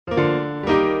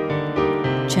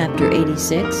Chapter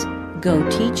 86, Go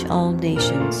Teach All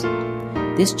Nations.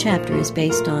 This chapter is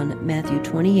based on Matthew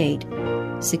 28,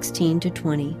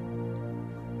 16-20.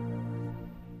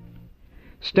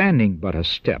 Standing but a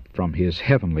step from his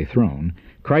heavenly throne,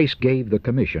 Christ gave the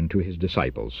commission to his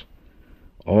disciples.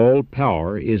 "All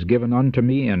power is given unto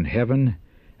me in heaven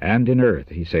and in earth,"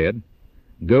 he said.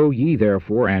 "Go ye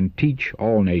therefore and teach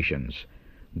all nations.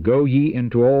 Go ye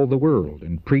into all the world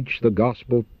and preach the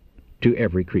gospel to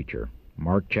every creature."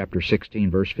 Mark chapter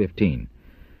 16, verse 15.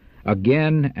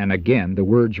 Again and again the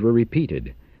words were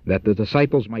repeated, that the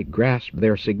disciples might grasp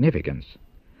their significance.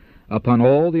 Upon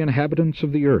all the inhabitants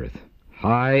of the earth,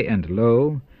 high and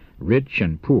low, rich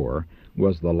and poor,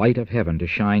 was the light of heaven to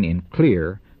shine in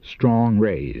clear, strong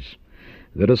rays.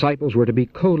 The disciples were to be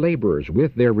co-laborers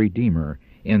with their Redeemer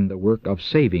in the work of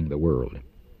saving the world.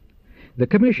 The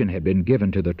commission had been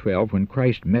given to the 12 when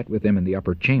Christ met with them in the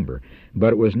upper chamber,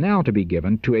 but it was now to be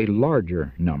given to a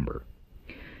larger number.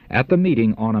 At the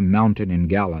meeting on a mountain in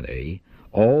Galilee,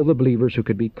 all the believers who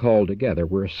could be called together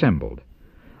were assembled.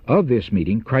 Of this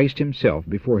meeting, Christ himself,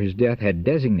 before his death, had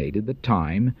designated the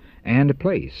time and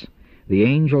place. The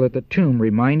angel at the tomb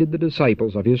reminded the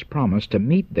disciples of his promise to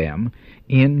meet them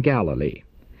in Galilee.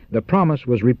 The promise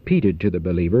was repeated to the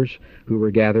believers who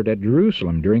were gathered at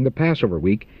Jerusalem during the Passover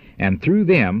week, and through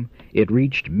them it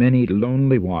reached many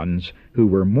lonely ones who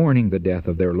were mourning the death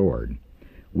of their Lord.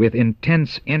 With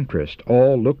intense interest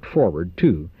all looked forward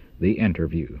to the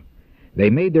interview. They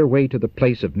made their way to the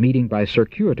place of meeting by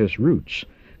circuitous routes,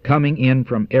 coming in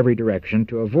from every direction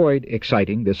to avoid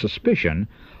exciting the suspicion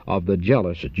of the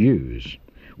jealous Jews.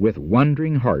 With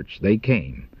wondering hearts they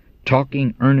came,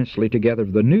 talking earnestly together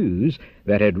of the news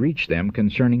that had reached them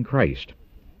concerning Christ.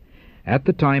 At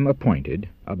the time appointed,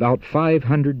 about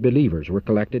 500 believers were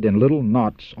collected in little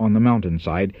knots on the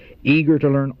mountainside, eager to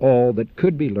learn all that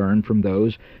could be learned from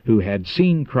those who had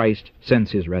seen Christ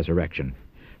since his resurrection.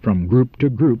 From group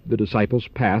to group the disciples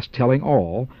passed, telling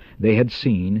all they had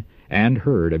seen and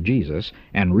heard of Jesus,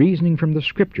 and reasoning from the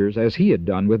Scriptures as he had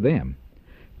done with them.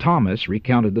 Thomas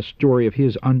recounted the story of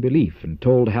his unbelief and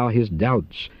told how his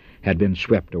doubts had been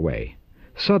swept away.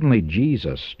 Suddenly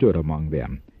Jesus stood among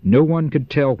them. No one could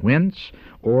tell whence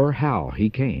or how he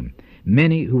came.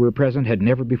 Many who were present had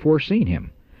never before seen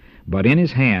him, but in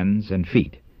his hands and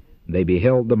feet they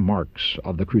beheld the marks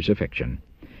of the crucifixion.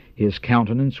 His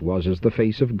countenance was as the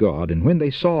face of God, and when they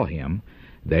saw him,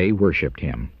 they worshipped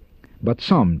him. But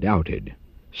some doubted.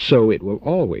 So it will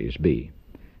always be.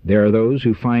 There are those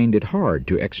who find it hard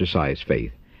to exercise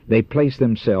faith. They place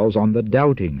themselves on the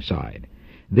doubting side.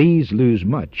 These lose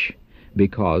much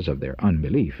because of their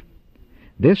unbelief.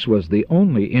 This was the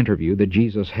only interview that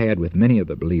Jesus had with many of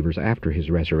the believers after his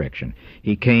resurrection.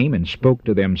 He came and spoke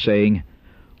to them, saying,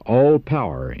 "All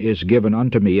power is given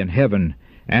unto me in heaven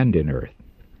and in earth."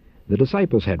 The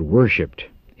disciples had worshipped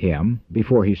him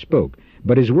before he spoke,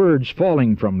 but his words,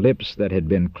 falling from lips that had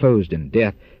been closed in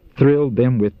death, thrilled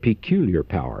them with peculiar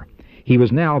power. He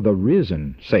was now the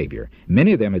risen Savior.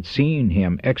 Many of them had seen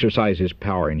him exercise his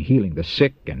power in healing the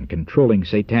sick and controlling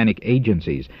satanic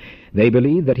agencies. They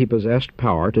believed that he possessed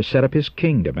power to set up his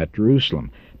kingdom at Jerusalem,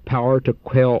 power to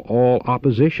quell all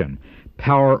opposition,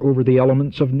 power over the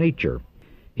elements of nature.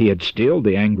 He had stilled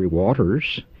the angry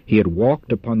waters. He had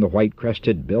walked upon the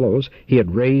white-crested billows. He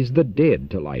had raised the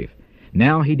dead to life.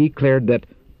 Now he declared that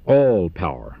all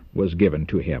power was given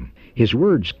to him. His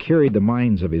words carried the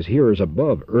minds of his hearers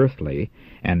above earthly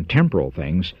and temporal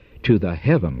things to the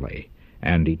heavenly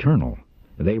and eternal.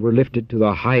 They were lifted to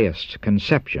the highest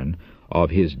conception of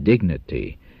his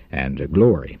dignity and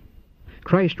glory.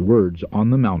 Christ's words on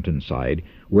the mountainside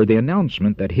were the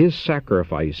announcement that his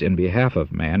sacrifice in behalf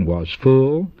of man was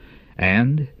full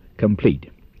and complete.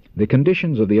 The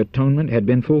conditions of the atonement had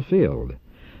been fulfilled.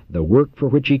 The work for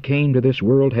which he came to this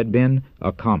world had been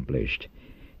accomplished.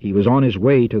 He was on his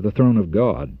way to the throne of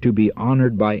God, to be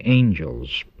honored by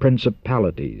angels,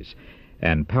 principalities,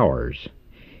 and powers.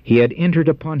 He had entered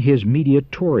upon his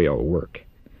mediatorial work.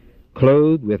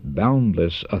 Clothed with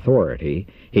boundless authority,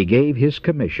 he gave his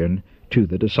commission to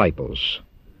the disciples.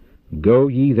 "Go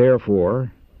ye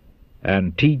therefore,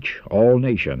 and teach all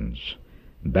nations,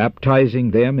 baptizing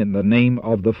them in the name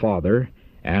of the Father,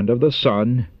 and of the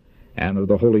Son, and of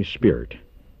the Holy Spirit,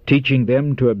 teaching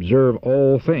them to observe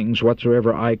all things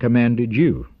whatsoever I commanded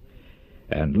you.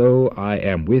 And lo, I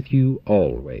am with you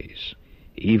always,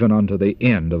 even unto the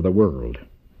end of the world."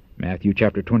 Matthew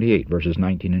chapter 28, verses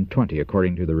 19 and 20,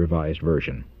 according to the Revised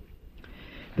Version.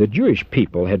 The Jewish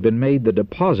people had been made the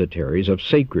depositaries of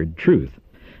sacred truth,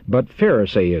 but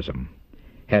Pharisaism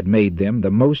had made them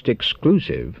the most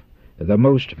exclusive, the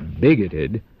most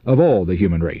bigoted of all the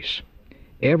human race.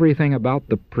 Everything about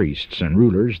the priests and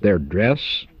rulers, their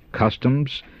dress,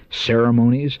 customs,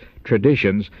 ceremonies,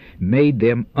 traditions, made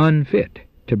them unfit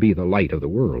to be the light of the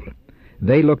world.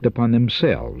 They looked upon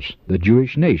themselves, the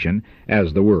Jewish nation,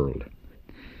 as the world.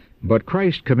 But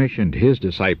Christ commissioned his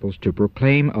disciples to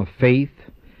proclaim a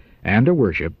faith and a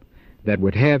worship that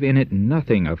would have in it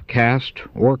nothing of caste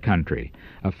or country,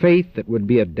 a faith that would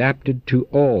be adapted to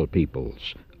all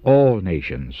peoples, all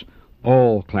nations,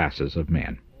 all classes of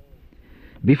men.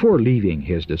 Before leaving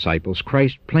his disciples,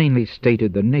 Christ plainly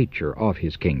stated the nature of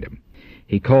his kingdom.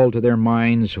 He called to their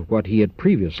minds what he had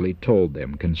previously told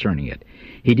them concerning it.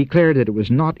 He declared that it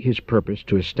was not his purpose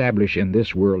to establish in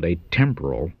this world a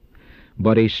temporal,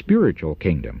 but a spiritual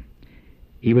kingdom.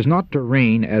 He was not to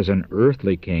reign as an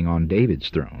earthly king on David's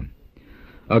throne.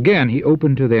 Again, he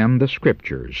opened to them the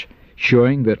Scriptures,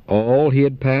 showing that all he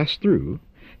had passed through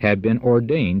had been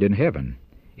ordained in heaven,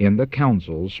 in the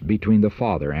councils between the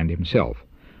Father and himself.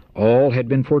 All had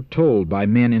been foretold by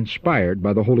men inspired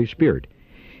by the Holy Spirit.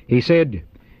 He said,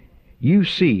 "You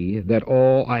see that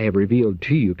all I have revealed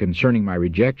to you concerning my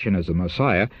rejection as the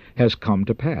Messiah has come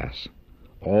to pass.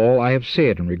 All I have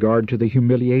said in regard to the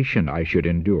humiliation I should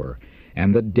endure,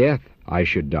 and the death I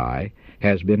should die,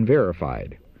 has been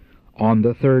verified. On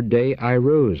the third day I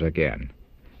rose again.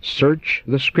 Search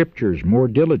the Scriptures more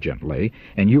diligently,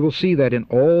 and you will see that in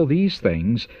all these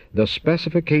things the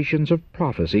specifications of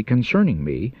prophecy concerning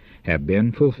me have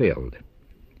been fulfilled."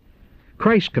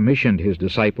 Christ commissioned his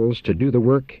disciples to do the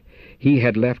work he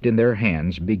had left in their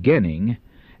hands, beginning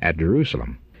at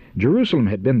Jerusalem. Jerusalem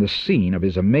had been the scene of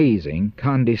his amazing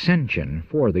condescension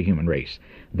for the human race.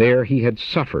 There he had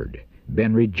suffered,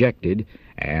 been rejected,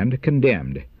 and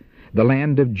condemned. The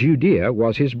land of Judea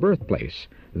was his birthplace.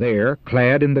 There,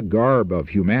 clad in the garb of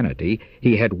humanity,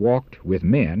 he had walked with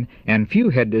men, and few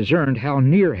had discerned how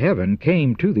near heaven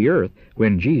came to the earth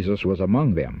when Jesus was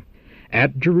among them.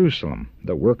 At Jerusalem,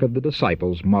 the work of the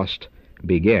disciples must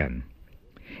begin.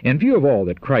 In view of all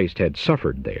that Christ had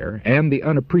suffered there, and the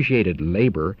unappreciated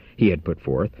labor he had put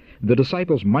forth, the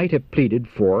disciples might have pleaded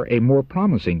for a more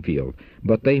promising field,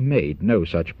 but they made no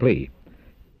such plea.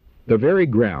 The very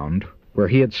ground where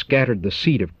he had scattered the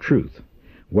seed of truth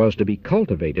was to be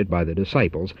cultivated by the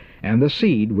disciples, and the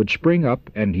seed would spring up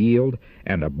and yield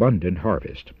an abundant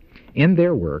harvest. In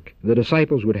their work, the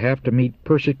disciples would have to meet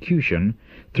persecution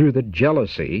through the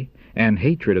jealousy and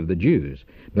hatred of the Jews,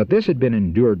 but this had been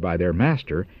endured by their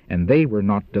Master, and they were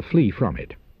not to flee from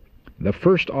it. The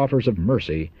first offers of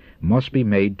mercy must be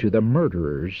made to the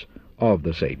murderers of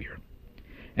the Savior.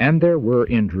 And there were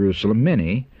in Jerusalem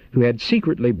many who had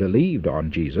secretly believed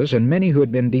on Jesus, and many who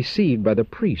had been deceived by the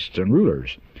priests and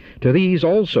rulers. To these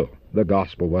also the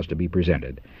gospel was to be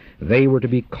presented. They were to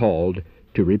be called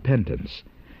to repentance.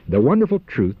 The wonderful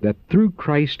truth that through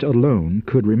Christ alone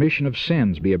could remission of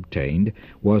sins be obtained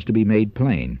was to be made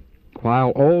plain. While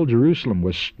all Jerusalem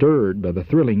was stirred by the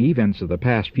thrilling events of the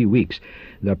past few weeks,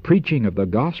 the preaching of the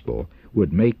gospel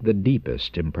would make the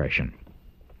deepest impression.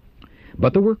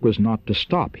 But the work was not to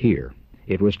stop here.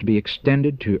 It was to be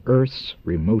extended to earth's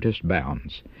remotest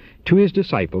bounds. To his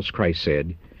disciples Christ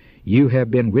said, "You have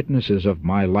been witnesses of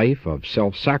my life of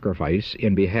self-sacrifice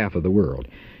in behalf of the world.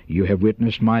 You have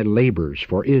witnessed my labors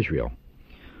for Israel.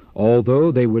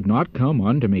 Although they would not come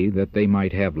unto me that they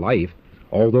might have life,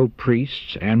 although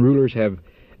priests and rulers have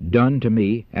done to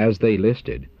me as they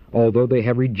listed, although they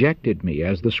have rejected me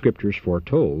as the Scriptures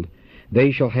foretold,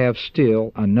 they shall have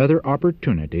still another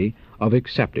opportunity of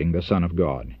accepting the Son of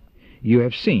God. You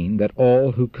have seen that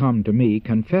all who come to me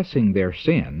confessing their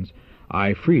sins,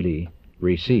 I freely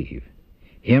receive.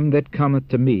 Him that cometh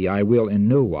to me I will in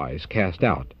no wise cast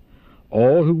out.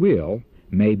 All who will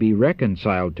may be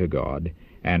reconciled to God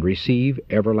and receive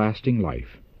everlasting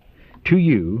life. To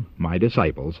you, my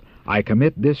disciples, I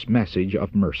commit this message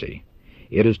of mercy.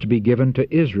 It is to be given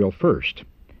to Israel first,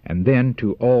 and then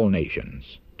to all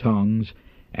nations, tongues,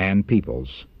 and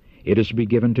peoples. It is to be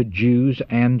given to Jews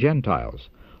and Gentiles.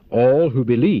 All who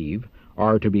believe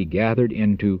are to be gathered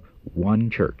into one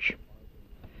church.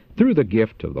 Through the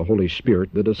gift of the Holy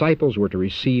Spirit, the disciples were to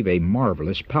receive a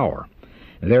marvelous power.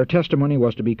 Their testimony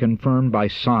was to be confirmed by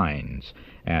signs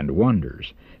and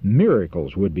wonders.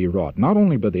 Miracles would be wrought, not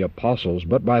only by the apostles,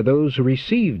 but by those who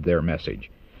received their message.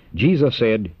 Jesus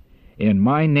said, "In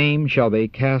my name shall they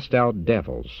cast out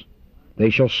devils. They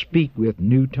shall speak with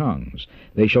new tongues.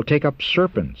 They shall take up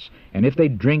serpents, and if they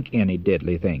drink any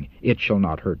deadly thing, it shall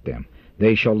not hurt them.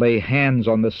 They shall lay hands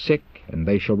on the sick, and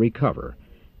they shall recover."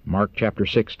 Mark chapter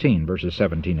 16, verses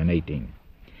 17 and 18.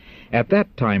 At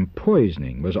that time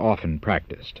poisoning was often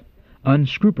practiced.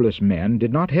 Unscrupulous men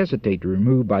did not hesitate to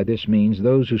remove by this means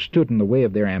those who stood in the way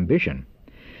of their ambition.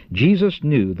 Jesus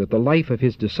knew that the life of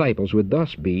his disciples would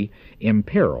thus be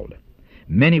imperiled.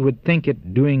 Many would think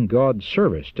it doing God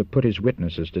service to put his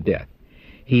witnesses to death.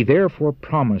 He therefore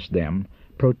promised them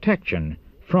protection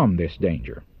from this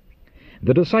danger.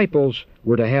 The disciples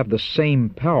were to have the same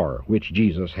power which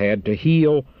Jesus had to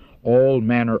heal all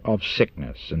manner of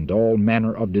sickness and all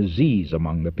manner of disease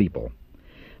among the people.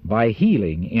 By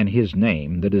healing in his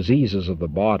name the diseases of the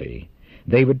body,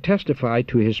 they would testify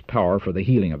to his power for the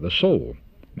healing of the soul.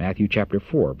 Matthew chapter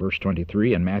 4, verse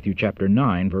 23, and Matthew chapter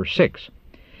 9, verse 6.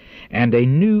 And a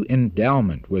new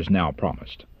endowment was now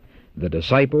promised. The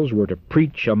disciples were to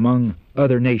preach among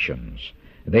other nations.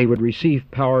 They would receive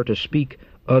power to speak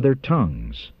other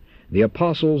tongues. The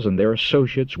apostles and their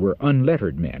associates were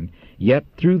unlettered men, yet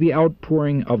through the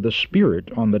outpouring of the Spirit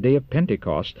on the day of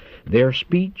Pentecost, their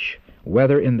speech,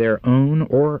 whether in their own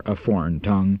or a foreign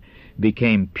tongue,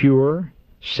 became pure,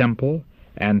 simple,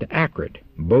 and accurate,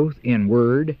 both in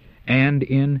word and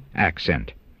in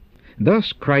accent.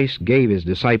 Thus Christ gave his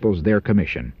disciples their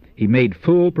commission. He made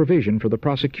full provision for the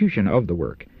prosecution of the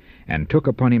work, and took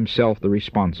upon himself the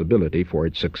responsibility for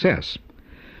its success.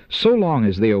 So long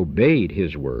as they obeyed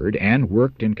his word and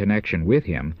worked in connection with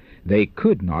him, they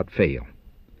could not fail.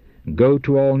 Go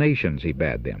to all nations, he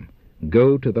bade them.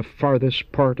 Go to the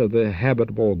farthest part of the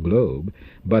habitable globe,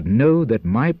 but know that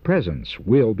my presence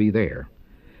will be there.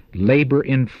 Labor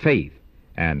in faith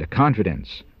and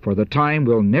confidence, for the time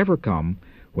will never come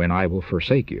when I will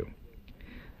forsake you.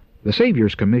 The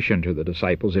Savior's commission to the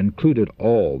disciples included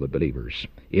all the believers.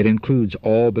 It includes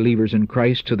all believers in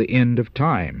Christ to the end of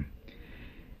time.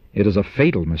 It is a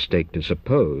fatal mistake to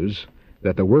suppose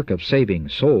that the work of saving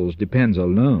souls depends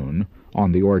alone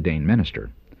on the ordained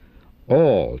minister.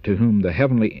 All to whom the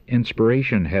heavenly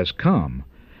inspiration has come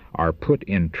are put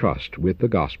in trust with the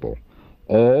gospel.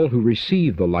 All who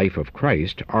receive the life of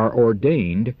Christ are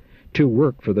ordained to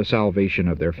work for the salvation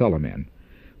of their fellow men.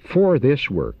 For this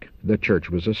work the church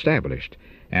was established,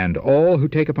 and all who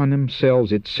take upon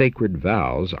themselves its sacred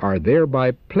vows are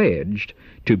thereby pledged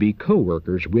to be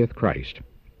co-workers with Christ.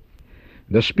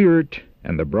 The Spirit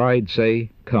and the bride say,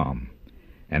 Come,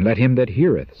 and let him that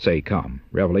heareth say, Come.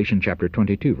 Revelation chapter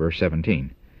 22, verse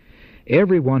 17.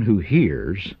 Everyone who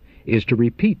hears is to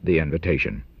repeat the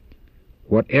invitation.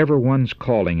 Whatever one's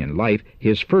calling in life,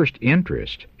 his first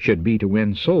interest should be to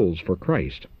win souls for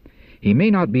Christ. He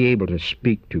may not be able to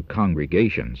speak to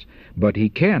congregations, but he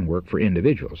can work for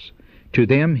individuals. To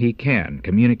them he can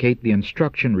communicate the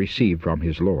instruction received from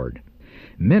his Lord.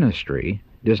 Ministry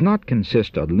does not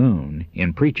consist alone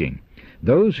in preaching.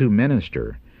 Those who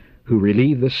minister, who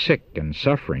relieve the sick and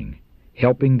suffering,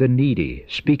 helping the needy,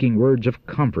 speaking words of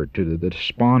comfort to the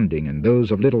desponding and those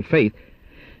of little faith,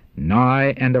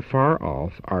 nigh and afar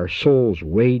off, are souls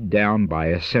weighed down by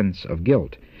a sense of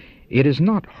guilt. It is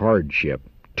not hardship,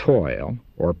 toil,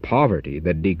 or poverty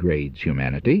that degrades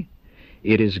humanity.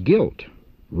 It is guilt,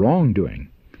 wrongdoing.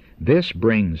 This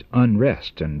brings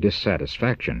unrest and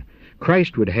dissatisfaction.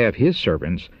 Christ would have his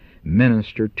servants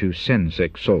minister to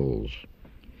sin-sick souls.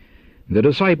 The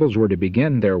disciples were to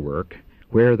begin their work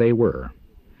where they were.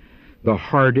 The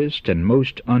hardest and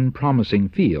most unpromising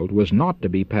field was not to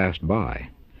be passed by.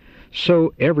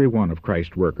 So every one of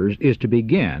Christ's workers is to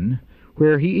begin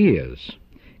where he is.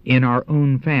 In our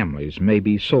own families may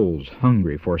be souls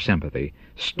hungry for sympathy,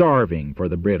 starving for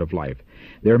the bread of life.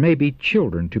 There may be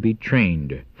children to be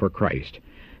trained for Christ.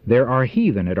 There are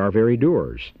heathen at our very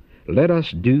doors. Let us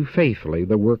do faithfully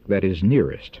the work that is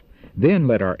nearest. Then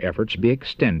let our efforts be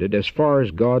extended as far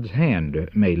as God's hand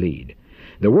may lead.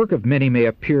 The work of many may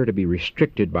appear to be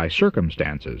restricted by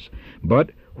circumstances,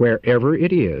 but wherever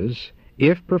it is,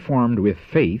 if performed with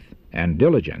faith and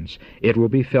diligence, it will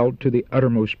be felt to the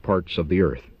uttermost parts of the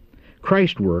earth.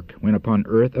 Christ's work, when upon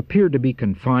earth, appeared to be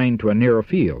confined to a narrow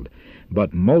field,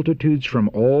 but multitudes from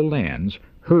all lands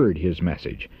heard his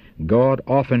message. God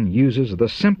often uses the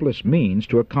simplest means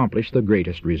to accomplish the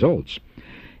greatest results.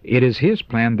 It is his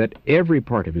plan that every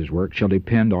part of his work shall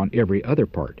depend on every other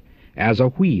part, as a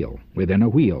wheel within a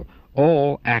wheel,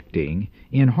 all acting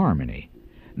in harmony.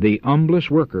 The humblest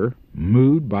worker,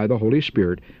 moved by the Holy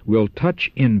Spirit, will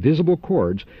touch invisible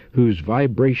chords whose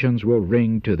vibrations will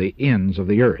ring to the ends of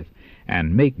the earth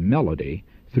and make melody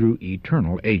through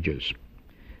eternal ages.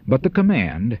 But the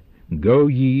command, Go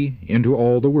ye into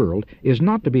all the world, is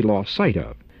not to be lost sight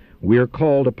of. We are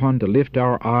called upon to lift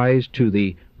our eyes to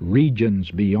the regions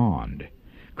beyond.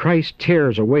 Christ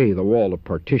tears away the wall of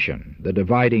partition, the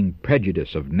dividing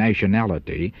prejudice of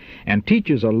nationality, and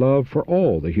teaches a love for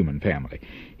all the human family.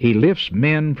 He lifts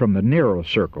men from the narrow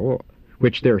circle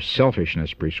which their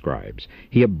selfishness prescribes.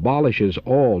 He abolishes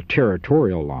all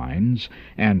territorial lines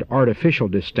and artificial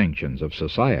distinctions of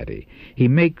society. He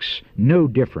makes no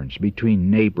difference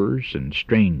between neighbors and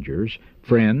strangers,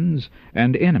 friends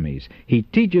and enemies. He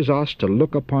teaches us to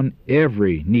look upon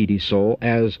every needy soul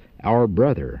as our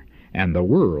brother, and the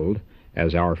world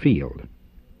as our field.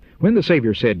 When the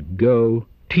Savior said, "Go,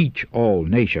 teach all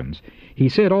nations," he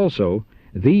said also,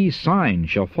 "These signs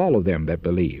shall follow them that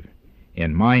believe.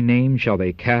 In my name shall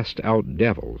they cast out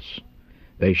devils.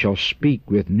 They shall speak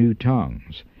with new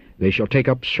tongues. They shall take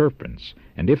up serpents,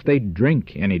 and if they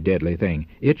drink any deadly thing,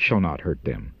 it shall not hurt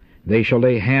them. They shall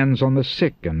lay hands on the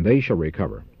sick, and they shall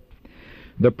recover."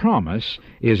 The promise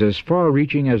is as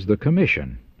far-reaching as the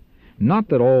commission. Not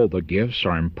that all the gifts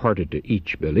are imparted to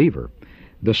each believer.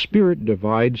 The Spirit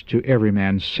divides to every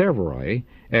man severally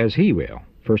as he will.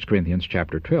 1 Corinthians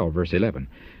chapter 12, verse 11.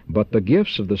 But the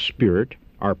gifts of the Spirit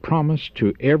are promised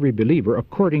to every believer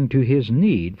according to his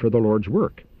need for the Lord's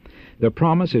work. The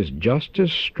promise is just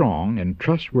as strong and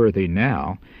trustworthy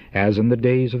now as in the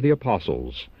days of the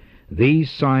apostles. "These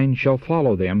signs shall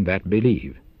follow them that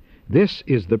believe." This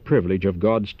is the privilege of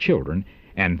God's children,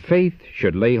 and faith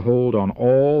should lay hold on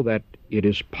all that it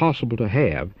is possible to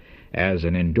have as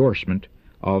an endorsement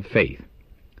of faith.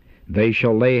 They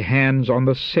shall lay hands on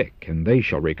the sick, and they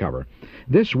shall recover.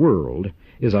 This world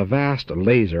is a vast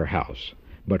lazar house,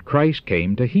 but Christ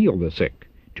came to heal the sick,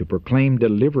 to proclaim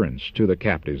deliverance to the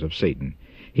captives of Satan.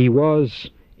 He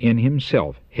was in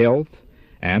himself health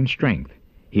and strength.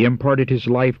 He imparted his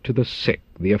life to the sick,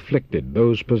 the afflicted,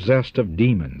 those possessed of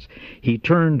demons. He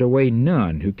turned away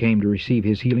none who came to receive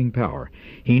his healing power.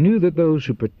 He knew that those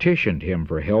who petitioned him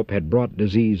for help had brought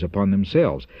disease upon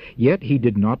themselves, yet he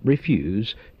did not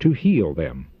refuse to heal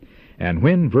them. And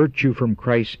when virtue from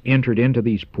Christ entered into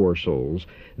these poor souls,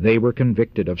 they were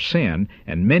convicted of sin,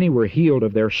 and many were healed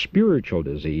of their spiritual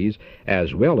disease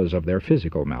as well as of their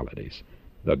physical maladies.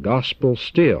 The gospel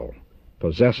still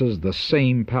possesses the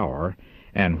same power,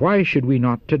 and why should we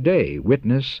not today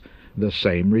witness the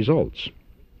same results?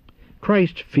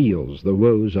 Christ feels the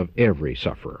woes of every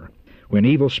sufferer. When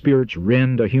evil spirits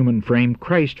rend a human frame,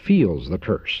 Christ feels the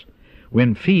curse.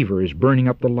 When fever is burning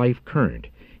up the life current,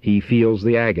 he feels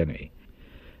the agony.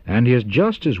 And he is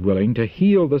just as willing to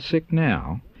heal the sick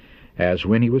now as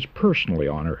when he was personally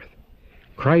on earth.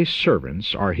 Christ's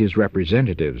servants are his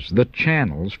representatives, the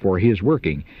channels for his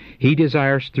working. He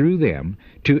desires through them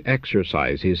to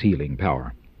exercise his healing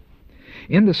power.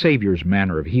 In the Savior's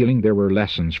manner of healing there were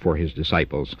lessons for his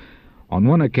disciples. On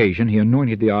one occasion he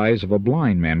anointed the eyes of a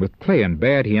blind man with clay and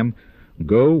bade him,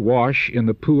 "Go wash in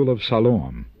the pool of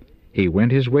Siloam." He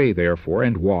went his way, therefore,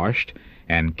 and washed,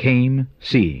 and came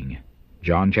seeing.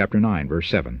 John chapter 9, verse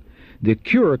 7. The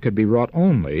cure could be wrought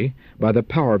only by the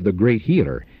power of the great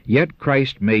healer, yet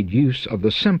Christ made use of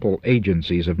the simple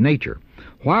agencies of nature.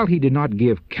 While he did not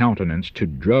give countenance to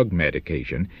drug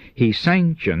medication, he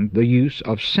sanctioned the use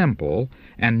of simple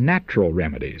and natural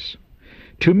remedies.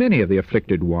 To many of the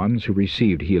afflicted ones who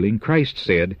received healing, Christ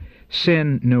said,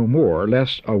 "Sin no more,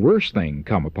 lest a worse thing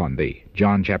come upon thee."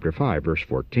 John chapter 5, verse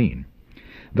 14.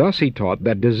 Thus he taught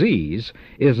that disease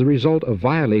is the result of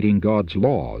violating God's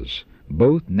laws,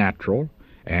 both natural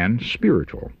and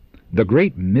spiritual. The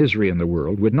great misery in the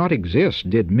world would not exist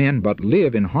did men but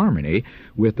live in harmony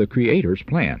with the Creator's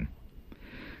plan.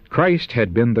 Christ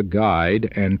had been the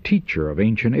guide and teacher of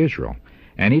ancient Israel,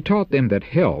 and he taught them that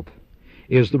health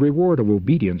is the reward of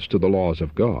obedience to the laws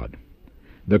of God.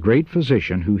 The great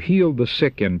physician who healed the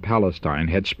sick in Palestine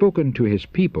had spoken to his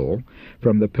people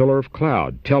from the pillar of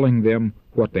cloud, telling them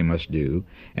what they must do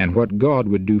and what God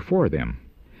would do for them.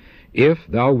 "If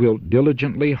thou wilt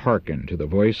diligently hearken to the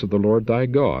voice of the Lord thy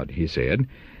God," he said,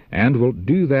 "and wilt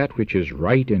do that which is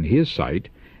right in his sight,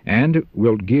 and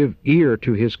wilt give ear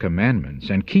to his commandments,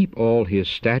 and keep all his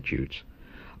statutes,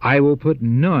 I will put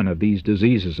none of these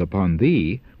diseases upon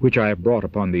thee, which I have brought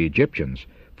upon the Egyptians,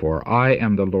 for I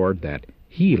am the Lord that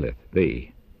healeth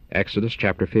thee." Exodus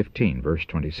chapter 15, verse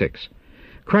 26.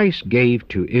 Christ gave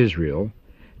to Israel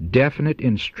definite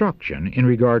instruction in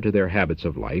regard to their habits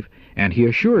of life, and he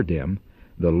assured them,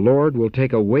 "The Lord will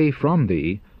take away from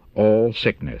thee all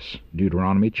sickness."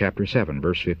 Deuteronomy chapter 7,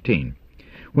 verse 15.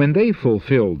 When they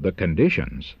fulfilled the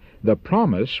conditions, the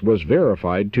promise was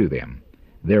verified to them.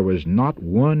 There was not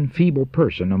one feeble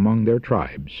person among their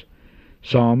tribes.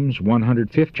 Psalms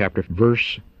 105th chapter,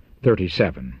 verse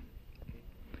 37.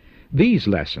 These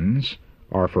lessons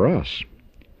are for us.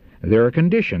 There are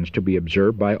conditions to be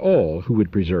observed by all who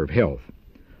would preserve health.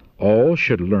 All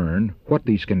should learn what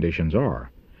these conditions are.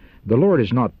 The Lord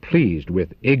is not pleased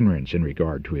with ignorance in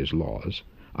regard to his laws,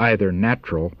 either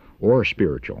natural or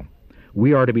spiritual.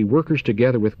 we are to be workers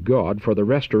together with God for the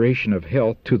restoration of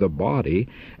health to the body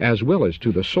as well as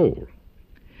to the soul.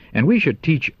 And we should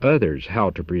teach others how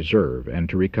to preserve and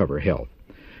to recover health.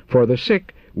 For the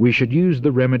sick, we should use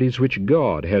the remedies which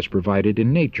God has provided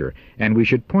in nature, and we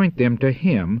should point them to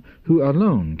Him who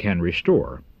alone can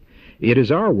restore. It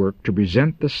is our work to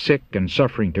present the sick and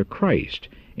suffering to Christ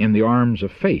in the arms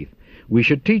of faith. We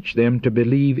should teach them to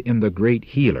believe in the great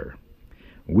healer.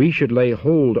 We should lay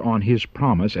hold on His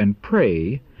promise and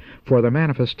pray for the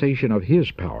manifestation of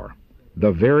His power.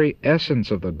 The very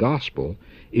essence of the gospel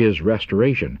is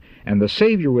restoration, and the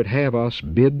Savior would have us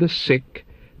bid the sick,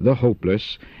 the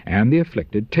hopeless, and the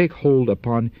afflicted take hold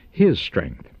upon His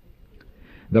strength.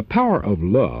 The power of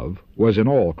love was in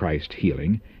all Christ's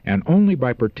healing, and only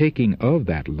by partaking of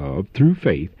that love through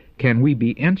faith can we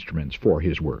be instruments for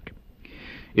His work.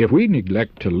 If we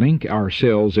neglect to link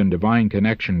ourselves in divine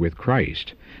connection with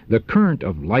Christ, the current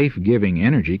of life-giving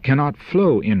energy cannot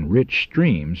flow in rich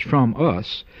streams from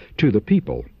us to the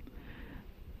people.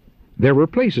 There were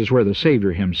places where the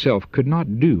Savior Himself could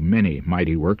not do many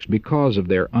mighty works because of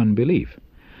their unbelief.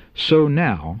 So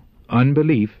now,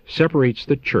 unbelief separates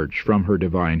the church from her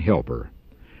divine helper.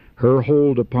 Her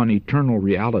hold upon eternal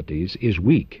realities is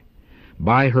weak.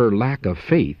 By her lack of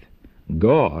faith,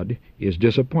 God is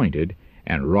disappointed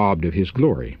and robbed of His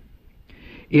glory.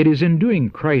 It is in doing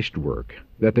Christ's work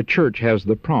that the church has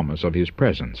the promise of His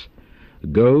presence.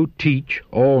 "Go teach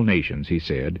all nations," He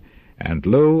said, "and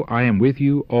lo, I am with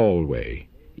you alway,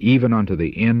 even unto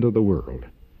the end of the world."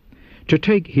 To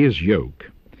take His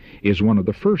yoke is one of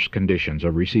the first conditions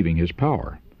of receiving His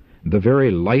power. The very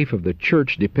life of the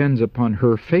church depends upon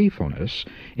her faithfulness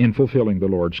in fulfilling the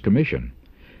Lord's commission.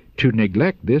 To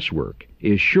neglect this work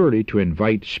is surely to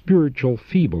invite spiritual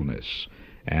feebleness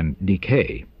and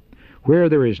decay. Where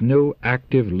there is no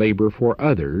active labor for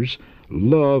others,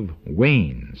 love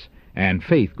wanes and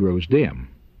faith grows dim.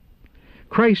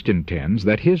 Christ intends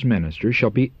that His ministers shall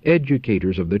be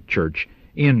educators of the church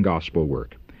in gospel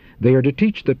work. They are to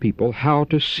teach the people how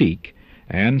to seek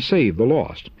and save the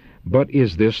lost. But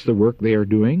is this the work they are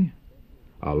doing?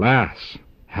 Alas,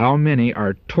 how many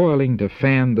are toiling to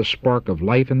fan the spark of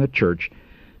life in the church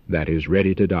that is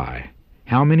ready to die?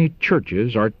 How many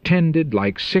churches are tended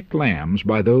like sick lambs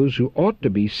by those who ought to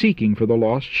be seeking for the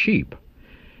lost sheep?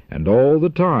 And all the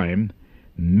time,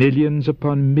 millions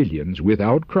upon millions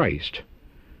without Christ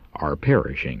are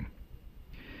perishing.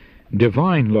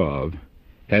 Divine love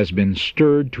has been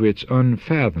stirred to its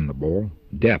unfathomable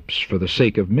depths for the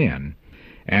sake of men,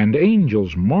 and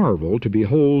angels marvel to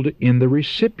behold in the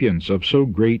recipients of so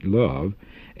great love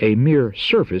a mere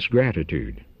surface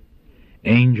gratitude.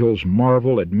 Angels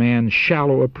marvel at man's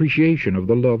shallow appreciation of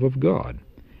the love of God.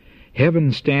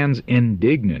 Heaven stands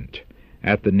indignant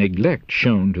at the neglect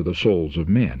shown to the souls of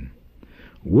men.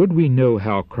 Would we know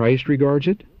how Christ regards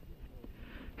it?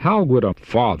 How would a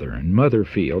father and mother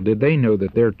feel did they know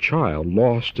that their child,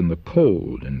 lost in the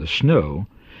cold and the snow,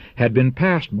 had been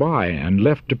passed by and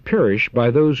left to perish by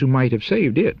those who might have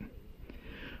saved it?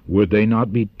 Would they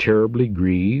not be terribly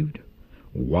grieved,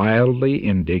 wildly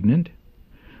indignant?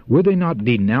 Would they not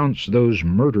denounce those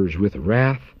murders with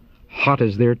wrath, hot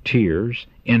as their tears,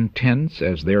 intense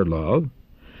as their love?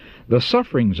 The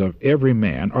sufferings of every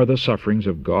man are the sufferings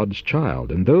of God's child,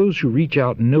 and those who reach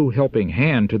out no helping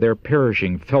hand to their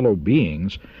perishing fellow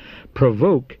beings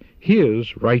provoke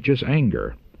His righteous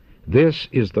anger. This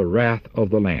is the wrath of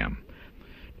the Lamb.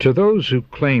 To those who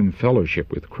claim fellowship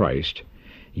with Christ,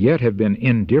 yet have been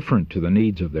indifferent to the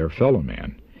needs of their fellow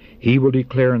man, He will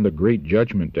declare in the great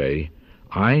judgment day,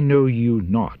 "I know you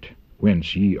not,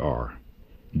 whence ye are.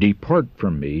 Depart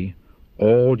from me,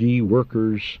 all ye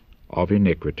workers of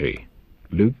iniquity."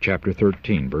 Luke chapter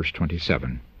 13, verse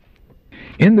 27.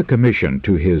 In the commission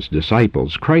to His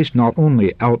disciples, Christ not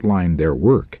only outlined their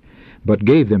work, but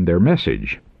gave them their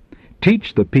message.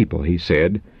 "Teach the people," He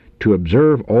said, "to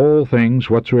observe all things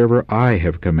whatsoever I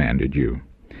have commanded you."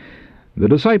 The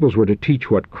disciples were to teach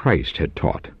what Christ had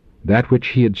taught, that which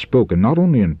He had spoken not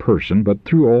only in person, but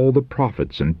through all the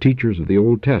prophets and teachers of the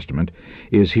Old Testament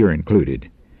is here included.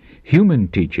 Human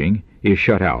teaching is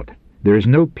shut out. There is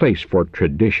no place for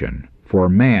tradition, for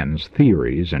man's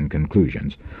theories and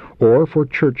conclusions, or for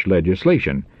church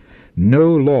legislation.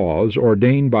 No laws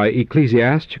ordained by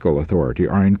ecclesiastical authority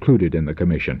are included in the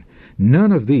commission.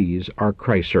 None of these are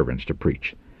Christ's servants to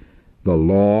preach. The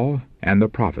law and the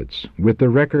prophets, with the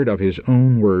record of His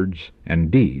own words and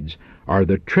deeds, are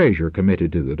the treasure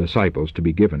committed to the disciples to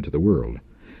be given to the world.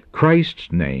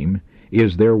 Christ's name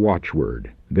is their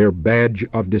watchword, their badge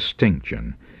of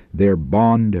distinction, their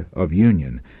bond of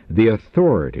union, the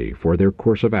authority for their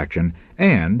course of action,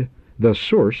 and the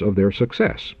source of their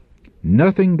success.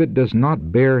 Nothing that does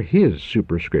not bear his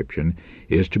superscription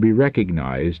is to be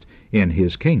recognized in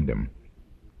his kingdom.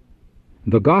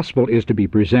 The gospel is to be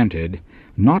presented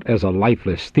not as a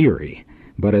lifeless theory,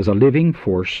 but as a living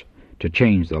force to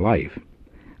change the life.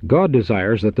 God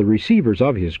desires that the receivers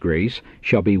of his grace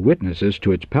shall be witnesses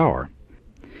to its power.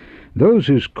 Those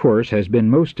whose course has been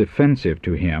most offensive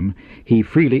to him, he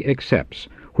freely accepts.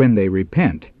 When they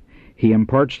repent, he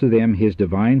imparts to them his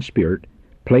divine Spirit,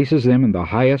 places them in the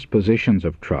highest positions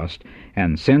of trust,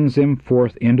 and sends them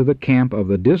forth into the camp of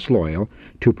the disloyal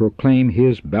to proclaim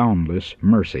his boundless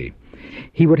mercy.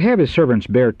 He would have his servants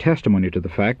bear testimony to the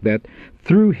fact that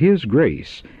through his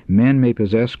grace men may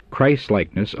possess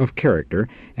Christ-likeness of character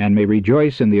and may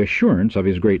rejoice in the assurance of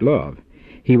his great love.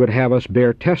 He would have us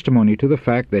bear testimony to the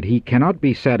fact that he cannot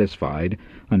be satisfied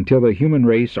until the human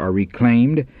race are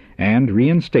reclaimed and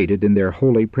reinstated in their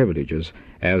holy privileges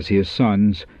as his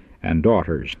sons and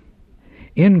daughters.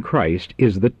 In Christ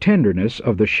is the tenderness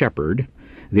of the shepherd,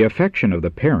 the affection of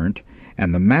the parent,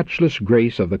 and the matchless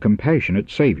grace of the compassionate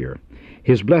Savior.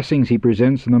 His blessings he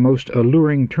presents in the most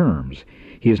alluring terms.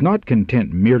 He is not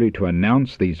content merely to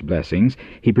announce these blessings.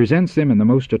 He presents them in the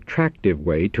most attractive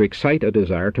way to excite a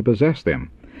desire to possess them.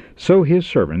 So his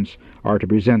servants are to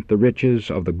present the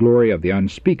riches of the glory of the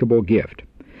unspeakable gift.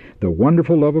 The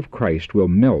wonderful love of Christ will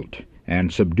melt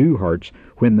and subdue hearts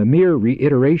when the mere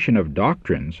reiteration of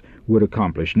doctrines would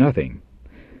accomplish nothing.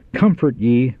 Comfort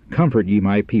ye,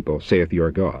 my people, saith your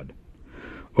God.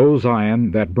 O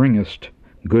Zion, that bringest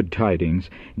good tidings,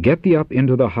 get thee up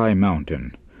into the high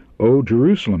mountain. O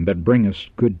Jerusalem, that bringest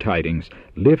good tidings,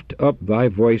 lift up thy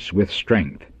voice with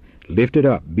strength. Lift it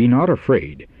up, be not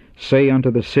afraid. Say unto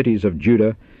the cities of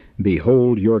Judah,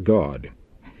 Behold your God.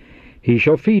 He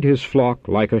shall feed his flock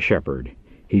like a shepherd.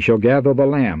 He shall gather the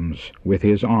lambs with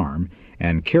his arm,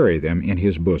 and carry them in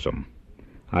his bosom.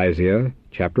 Isaiah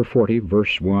chapter 40,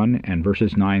 verse 1 and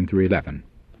verses 9 through 11.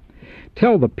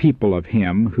 Tell the people of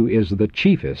him who is the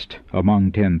chiefest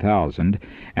among 10,000,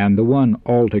 and the one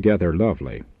altogether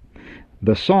lovely.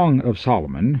 The Song of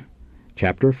Solomon,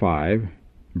 chapter 5,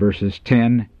 verses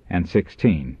 10 and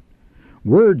 16.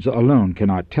 Words alone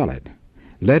cannot tell it.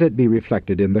 Let it be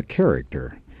reflected in the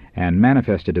character, and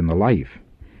manifested in the life.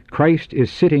 Christ is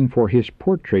sitting for his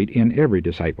portrait in every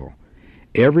disciple.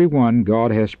 Every one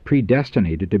God has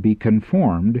predestinated to be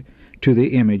conformed to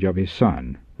the image of his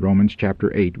Son. Romans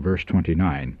chapter 8, verse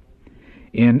 29.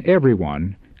 In every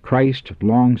one, Christ's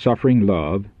long-suffering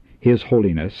love, his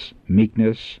holiness,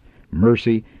 meekness,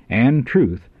 mercy, and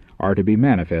truth are to be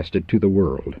manifested to the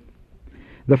world.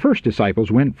 The first disciples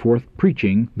went forth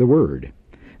preaching the Word.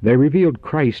 They revealed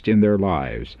Christ in their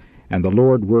lives, and the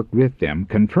Lord worked with them,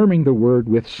 confirming the Word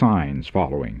with signs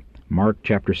following. Mark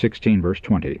chapter 16, verse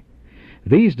 20.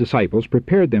 These disciples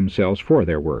prepared themselves for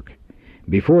their work.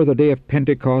 Before the day of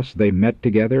Pentecost they met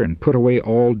together and put away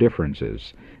all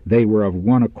differences. They were of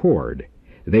one accord.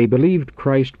 They believed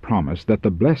Christ's promise that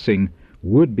the blessing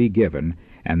would be given,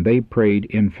 and they prayed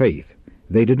in faith.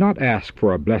 They did not ask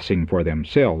for a blessing for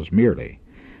themselves merely.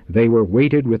 They were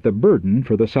weighted with the burden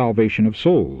for the salvation of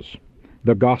souls.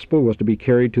 The gospel was to be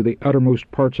carried to the uttermost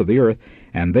parts of the earth,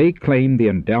 and they claimed the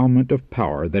endowment of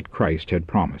power that Christ had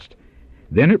promised.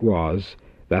 Then it was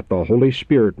that the Holy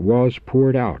Spirit was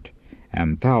poured out,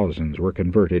 and thousands were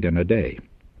converted in a day.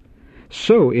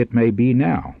 So it may be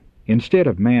now. Instead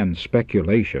of man's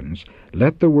speculations,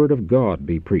 let the Word of God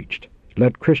be preached.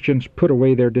 Let Christians put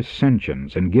away their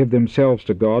dissensions and give themselves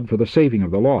to God for the saving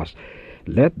of the lost.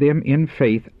 Let them in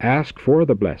faith ask for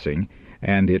the blessing,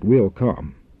 and it will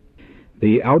come.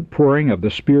 The outpouring of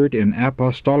the Spirit in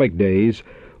apostolic days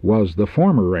was the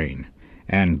former rain,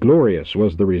 and glorious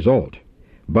was the result.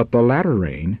 But the latter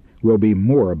rain will be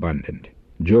more abundant.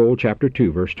 Joel chapter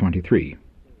 2, verse 23.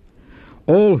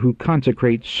 All who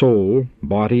consecrate soul,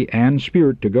 body, and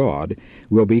spirit to God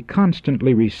will be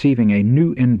constantly receiving a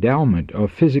new endowment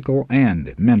of physical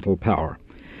and mental power.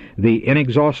 The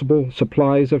inexhaustible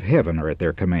supplies of heaven are at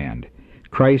their command.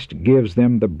 Christ gives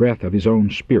them the breath of his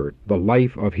own Spirit, the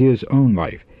life of his own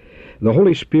life. The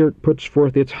Holy Spirit puts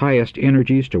forth its highest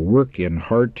energies to work in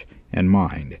heart and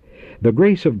mind. The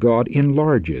grace of God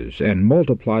enlarges and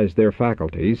multiplies their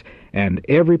faculties, and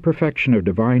every perfection of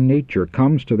divine nature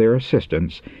comes to their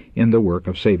assistance in the work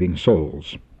of saving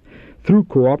souls. Through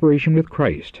cooperation with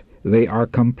Christ, they are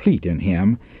complete in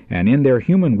him, and in their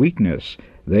human weakness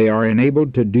they are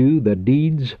enabled to do the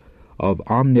deeds of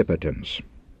omnipotence.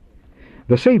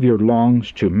 The Savior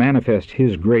longs to manifest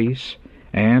his grace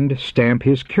and stamp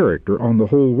his character on the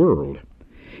whole world.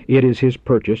 It is his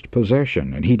purchased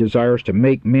possession, and he desires to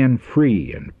make men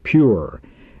free and pure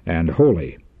and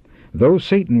holy. Though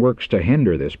Satan works to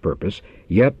hinder this purpose,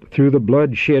 yet through the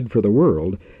blood shed for the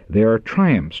world, there are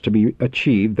triumphs to be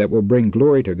achieved that will bring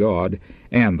glory to God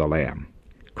and the Lamb.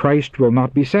 Christ will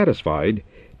not be satisfied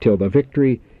till the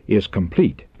victory is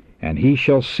complete, and he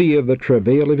shall see of the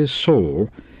travail of his soul,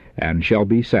 and shall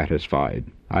be satisfied.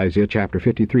 Isaiah chapter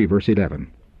 53, verse 11.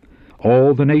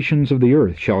 All the nations of the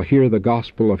earth shall hear the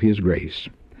gospel of his grace.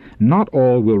 Not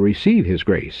all will receive his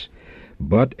grace,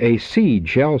 but a seed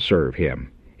shall serve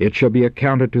him. It shall be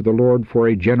accounted to the Lord for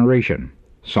a generation.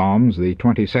 Psalms, the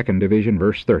 22nd division,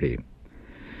 verse 30.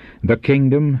 The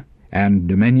kingdom and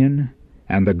dominion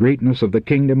and the greatness of the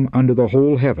kingdom under the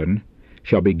whole heaven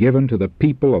shall be given to the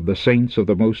people of the saints of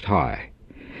the Most High.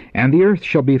 And the earth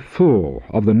shall be full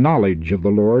of the knowledge of the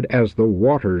Lord as the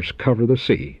waters cover the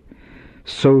sea.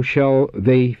 So shall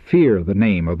they fear the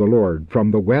name of the Lord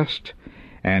from the west,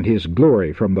 and his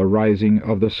glory from the rising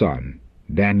of the sun.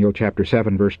 Daniel chapter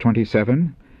 7, verse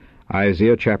 27,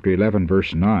 Isaiah chapter 11,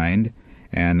 verse 9,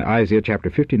 and Isaiah chapter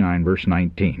 59, verse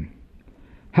 19.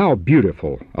 How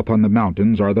beautiful upon the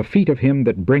mountains are the feet of him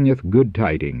that bringeth good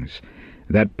tidings,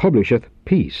 that publisheth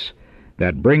peace,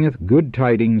 that bringeth good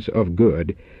tidings of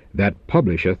good, that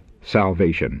publisheth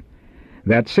salvation,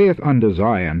 that saith unto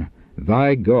Zion,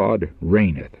 Thy God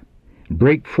reigneth.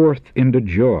 Break forth into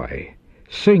joy.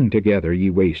 Sing together, ye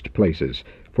waste places,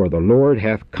 for the Lord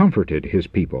hath comforted his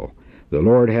people. The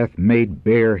Lord hath made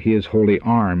bare his holy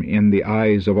arm in the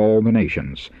eyes of all the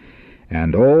nations,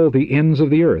 and all the ends of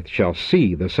the earth shall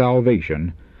see the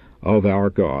salvation of our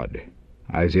God.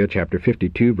 Isaiah chapter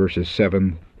 52, verses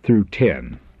 7 through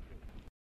 10.